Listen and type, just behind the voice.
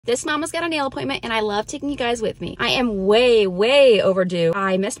This mama's got a nail appointment and I love taking you guys with me. I am way overdue.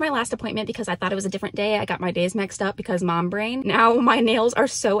 I missed my last appointment because I thought it was a different day. I got my days mixed up because mom brain. Now my nails are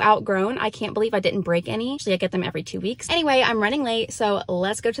so outgrown. I can't believe I didn't break any. Usually I get them every 2 weeks. Anyway, I'm running late, so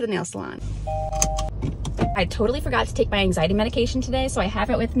let's go to the nail salon. I totally forgot to take my anxiety medication today, so I have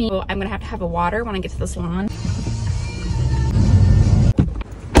it with me. So I'm gonna have to have a water when I get to the salon.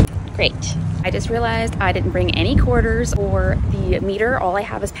 Great. I just realized I didn't bring any quarters or the meter. All I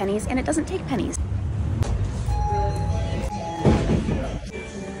have is pennies, and it doesn't take pennies.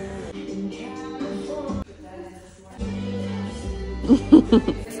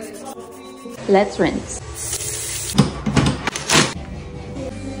 Let's rinse.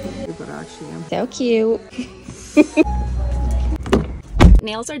 So cute.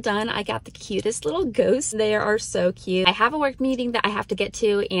 Nails are done. I got the cutest little ghosts. They are so cute. I have a work meeting that I have to get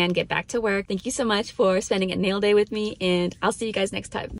to and get back to work. Thank you so much for spending a nail day with me, and I'll see you guys next time.